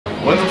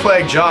Winds of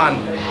Plague, John.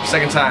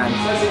 Second time.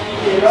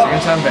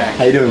 Second time back.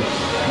 How you doing?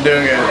 I'm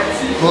doing good.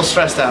 A little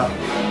stressed out.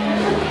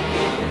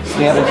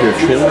 Something happened to your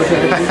trailer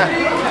repair?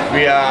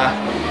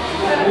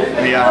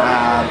 We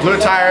blew a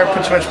tire,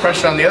 put too much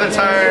pressure on the other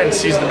tire, and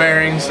seized the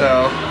bearing,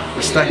 so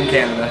we're stuck in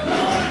Canada.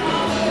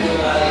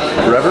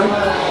 Forever?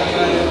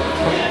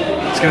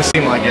 It's gonna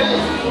seem like it.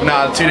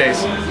 No, 2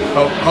 days.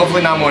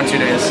 Hopefully not more than 2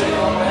 days.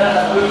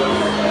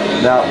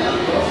 Now,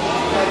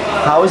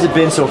 how has it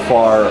been so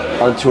far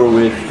on tour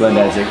with Glenn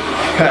Danzig?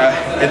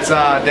 It's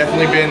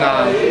definitely been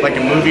like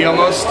a movie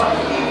almost.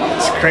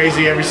 It's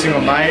crazy every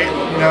single night.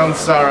 You know,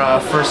 it's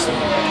our first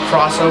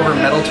crossover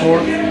metal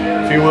tour,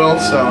 if you will.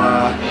 So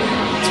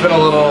it's been a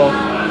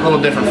little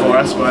different for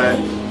us, but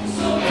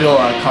I feel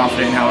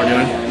confident in how we're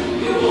doing.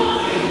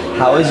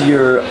 How is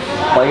your,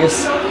 well, I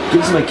guess,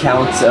 give some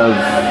accounts of,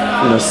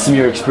 you know, some of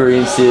your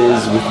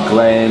experiences with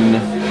Glenn.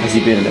 Has he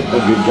been a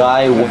good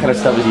guy? What kind of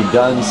stuff has he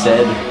done,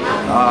 said?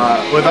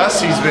 With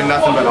us, he's been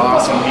nothing but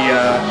awesome. He,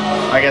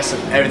 I guess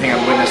everything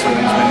I've witnessed with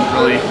him has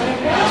been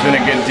he's been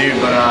a good dude.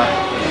 But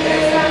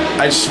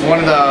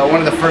one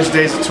of the first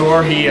days of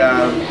tour, he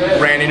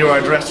ran into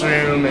our dressing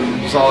room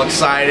and was all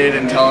excited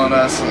and telling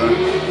us,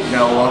 you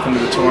know, welcome to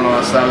the tour and all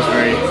that. So that was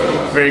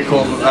very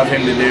cool of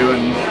him to do.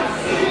 And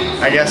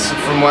I guess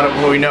from what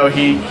we know,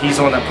 he's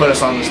the one that put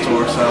us on this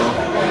tour. So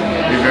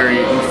we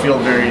feel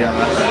very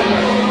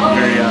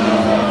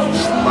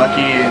just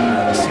lucky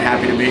and just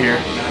happy to be here.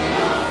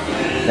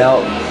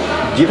 Now,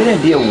 do you have an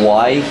idea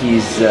why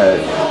he's,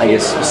 I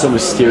guess, so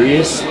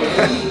mysterious,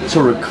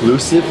 so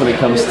reclusive when it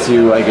comes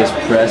to, I guess,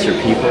 press or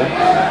people?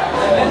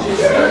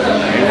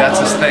 Maybe that's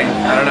his thing.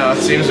 I don't know.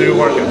 It seems to be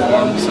working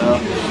for him, so.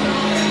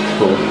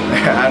 Cool.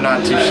 I'm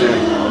not too sure.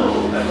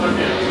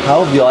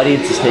 How have the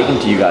audiences taken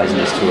to you guys in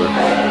this tour?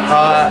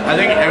 I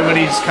think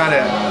everybody's kind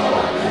of,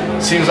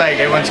 seems like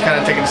everyone's kind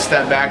of taking a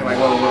step back and like,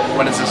 well,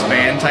 what is this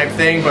band type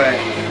thing? But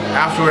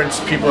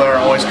afterwards, people are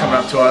always coming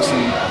up to us,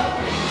 and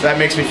that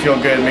makes me feel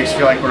good. It makes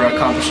me feel like we're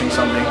accomplishing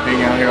something,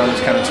 being out here on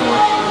this kind of tour.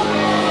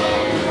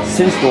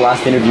 Since the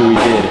last interview we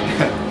did,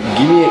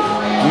 give me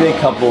a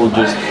couple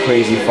just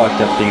crazy fucked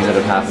up things that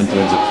have happened to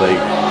Winds of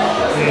Plague.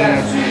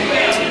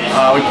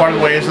 We parted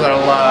ways with our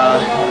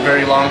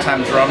very long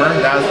time drummer.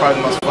 That was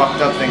probably the most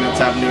fucked up thing that's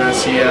happened to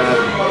us. He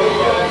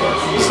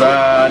was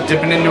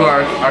dipping into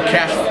our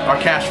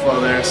cash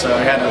flow there, so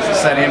we had to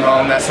send him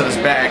home. That set us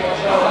back.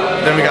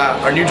 Then we got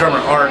our new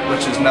drummer Art,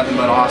 which is nothing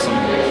but awesome.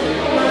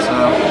 So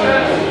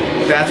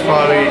that's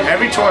probably,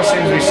 every tour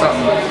seems to be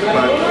something,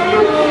 but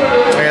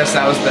I guess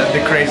that was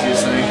the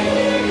craziest thing.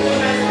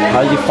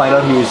 How did you find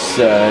out he was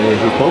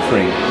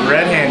pilfering?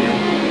 Red-handed.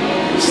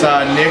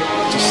 Nick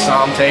just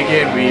saw him take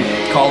it, and we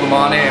called him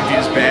on it, emptied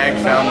his bag,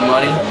 found the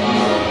money.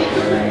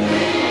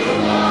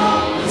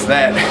 It's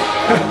that.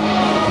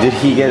 Did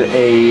he get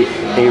a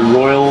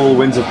royal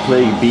Winds of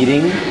Plague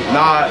beating?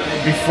 Nah,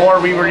 before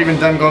we were even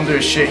done going through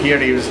his shit, he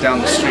was down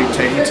the street.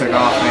 He took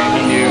off, man.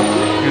 He knew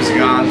he was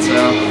gone,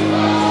 so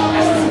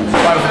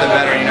probably for the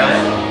better, you know.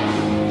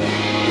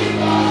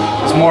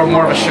 It's more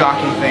of a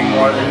shocking thing,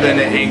 more than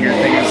an anger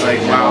thing. It's like,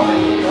 wow,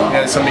 you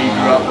know, somebody you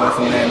grew up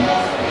with, and then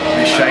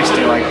they shiced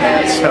you like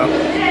that. So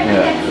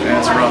yeah,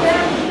 it's rough.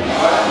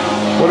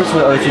 What are some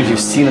of the other things you've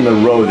seen on the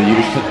road that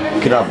you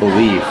could not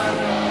believe?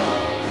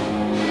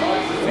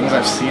 Things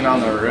I've seen on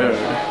the road.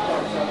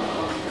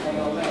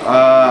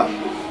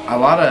 A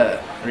lot of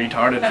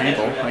retarded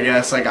people, I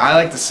guess. Like, I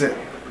like to sit,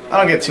 I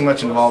don't get too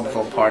much involved with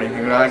the party,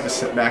 but I like to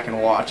sit back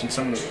and watch, and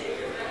some of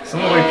the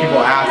way people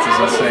act is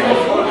insane.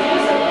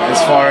 As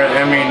far as,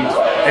 I mean,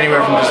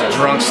 anywhere from just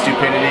drunk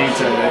stupidity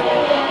to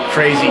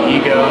crazy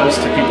egos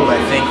to people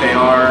that think they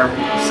are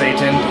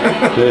Satan.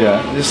 Yeah.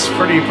 It's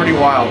pretty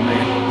wild,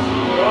 man.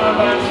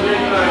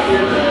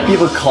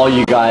 People call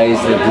you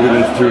guys the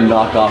Bleeding Through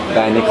knockoff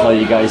band. They call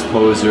you guys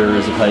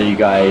posers. They call you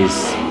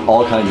guys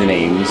all kinds of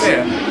names.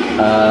 Yeah.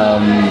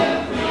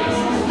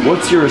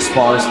 What's your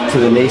response to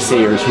the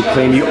naysayers who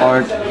claim you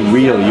aren't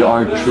real, you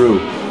aren't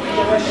true?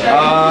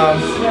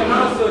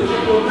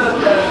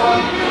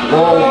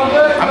 Well,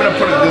 I'm gonna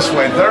put it this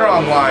way: they're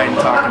online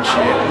talking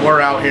shit.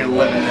 We're out here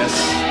living this.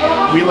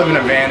 We live in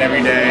a van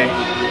every day.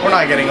 We're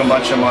not getting a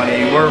bunch of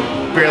money. We're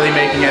barely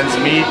making ends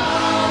meet.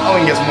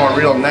 Nothing gets more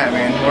real than that,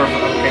 man. We're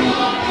fucking,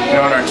 you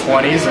know, in our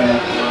 20s, and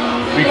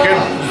we could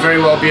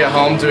very well be at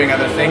home doing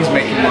other things,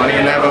 making money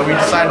and that, but we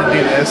decided to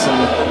do this and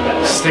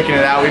sticking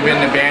it out. We've been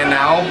in a band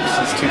now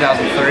since 2003.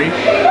 I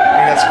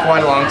think that's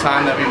quite a long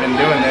time that we've been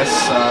doing this.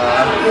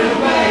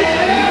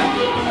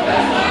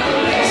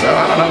 So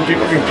I don't know,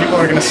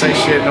 people are gonna say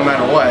shit no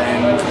matter what,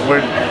 and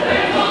we're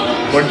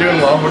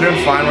doing well, we're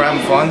doing fine, we're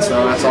having fun,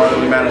 so that's all that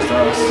really matters to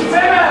us.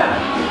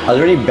 Are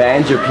there any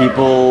bands or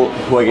people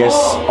who I guess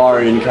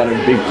are in kind of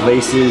big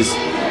places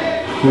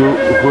who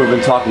have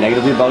been talking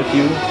negatively about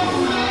you?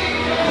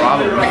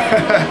 Probably.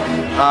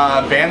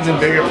 Bands in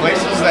bigger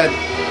places that,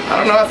 I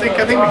don't know, I think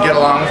we get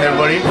along with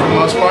everybody for the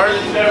most part.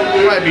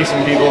 There might be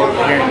some people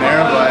here and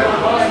there, but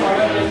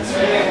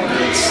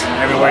it's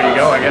everywhere you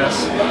go, I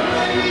guess.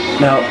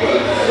 Now,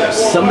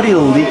 somebody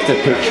leaked a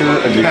picture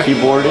of your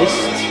keyboardist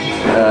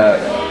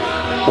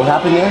What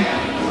happened there?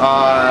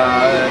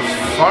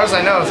 As far as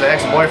I know, it's an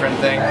ex-boyfriend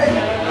thing.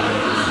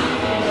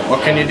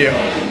 What can you do?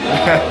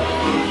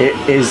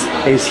 Is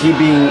he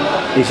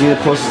in the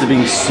process of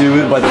being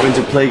sued by the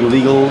Winter Plague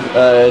legal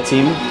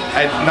team?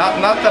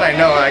 Not that I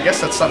know. I guess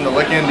that's something to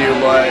look into,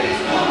 but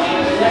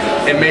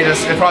it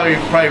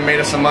probably made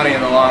us some money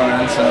in the long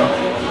run. So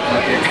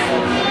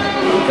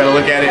gotta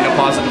look at it in a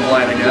positive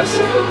light, I guess.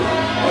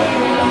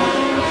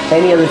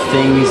 Any other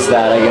things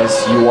that I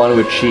guess you want to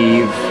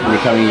achieve in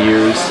the coming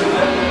years?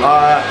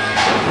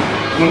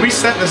 When we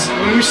set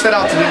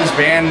out to do this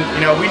band,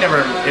 you know, we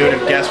never would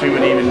have guessed we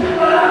would even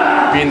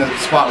be in the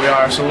spot we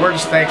are. So we're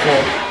just thankful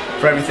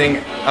for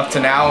everything up to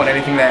now, and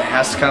anything that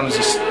has to come is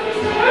just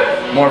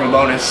more of a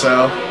bonus.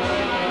 So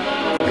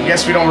I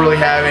guess we don't really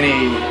have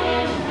any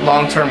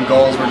long-term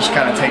goals. We're just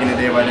kind of taking it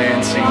day by day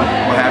and seeing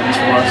what happens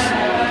for us.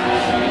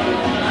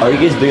 Are you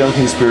guys big on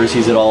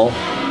conspiracies at all?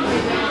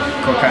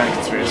 What kind of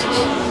conspiracies?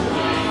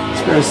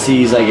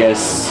 Conspiracies, I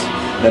guess,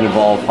 that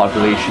involve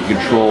population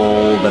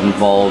control, that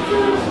involve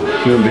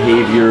human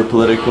behavior,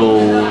 political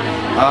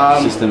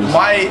systems.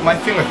 My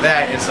thing with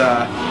that is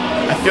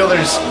I feel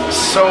there's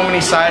so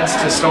many sides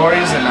to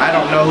stories, and I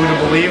don't know who to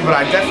believe, but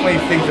I definitely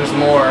think there's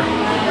more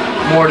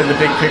to the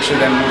big picture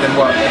than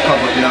what the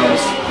public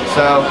knows.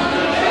 So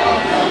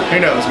who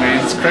knows, man?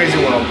 It's a crazy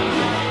world.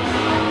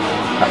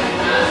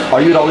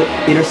 Are you at all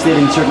interested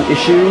in certain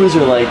issues,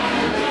 or like?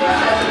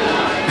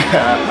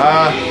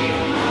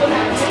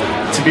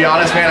 To be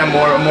honest, man, I'm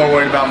more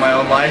worried about my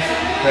own life.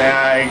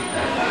 I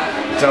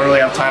don't really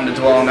have time to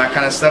dwell on that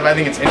kind of stuff. I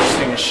think it's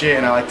interesting as shit,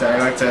 and I like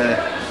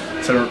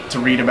to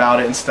read about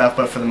it and stuff.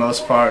 But for the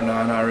most part,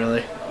 no, not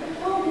really.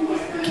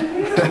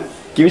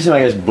 Give me some, I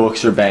guess,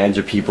 books or bands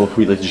or people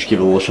who you'd like to just give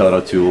a little shout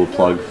out to, a little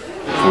plug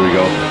before we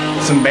go.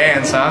 Some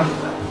bands, huh?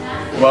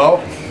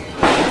 Well,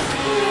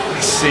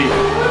 let's see.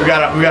 We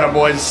got our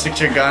boys Stick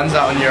to Your Guns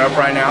out in Europe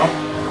right now.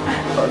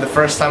 The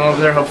first time over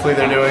there, hopefully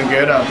they're doing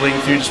good.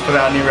 Bleeding Through just put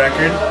out a new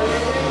record.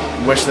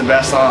 Wish the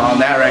best on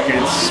that record.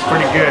 It's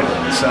pretty good.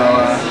 So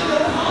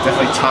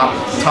definitely top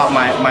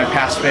my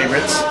past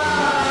favorites.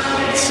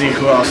 Let's see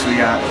who else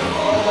we got.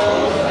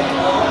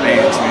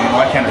 Bands, man.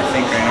 Why can't I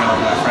think right now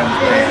of my friends'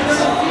 bands?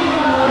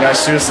 You know,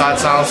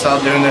 Suicide Silence Cell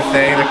doing their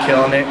thing. They're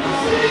killing it.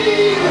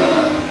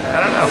 I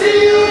don't know.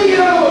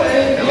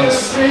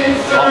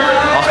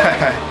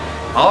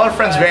 All our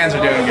friends' bands are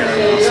doing good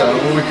right now, so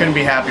we couldn't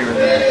be happier with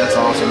that. That's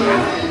awesome,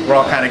 man. We're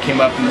all kind of came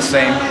up in the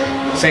same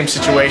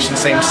situation,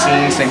 same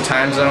scene, same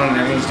time zone,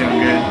 and everything's doing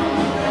good.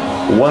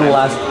 One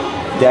last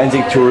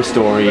Danzig tour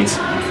story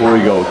before we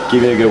go.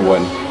 Give me a good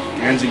one.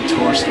 Danzig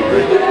tour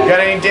story. You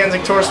got any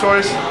Danzig tour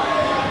stories?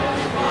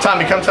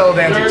 Tommy, come tell a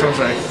Danzig tour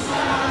story.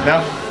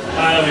 No?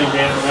 I don't even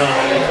know.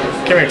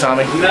 Come here,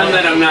 Tommy. None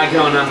that I'm not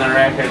going on the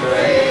record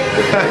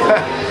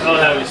with.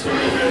 Oh, that was super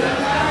good.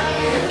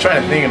 I'm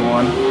trying to think of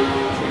one.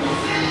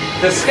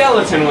 The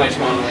Skeleton Witch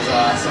one was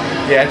awesome.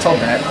 Yeah, I told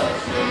that.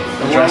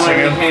 The one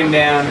where he came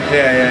down.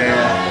 Yeah.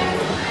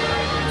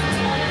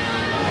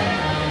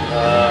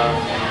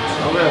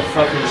 All about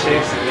fucking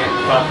chicks and getting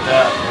fucked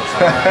up.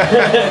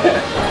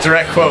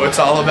 Direct quote, it's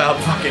all about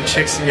fucking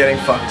chicks and getting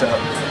fucked up.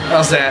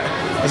 How's that?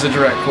 As a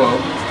direct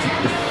quote.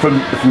 From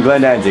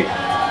Glenn Danzig.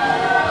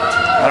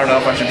 I don't know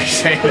if I should be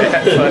saying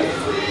that, but...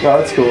 No,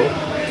 that's cool.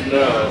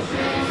 No.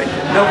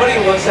 Nobody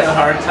looks at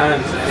hard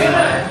times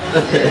anyway.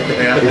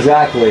 Yeah.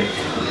 Exactly.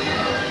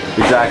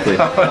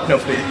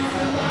 Nobody.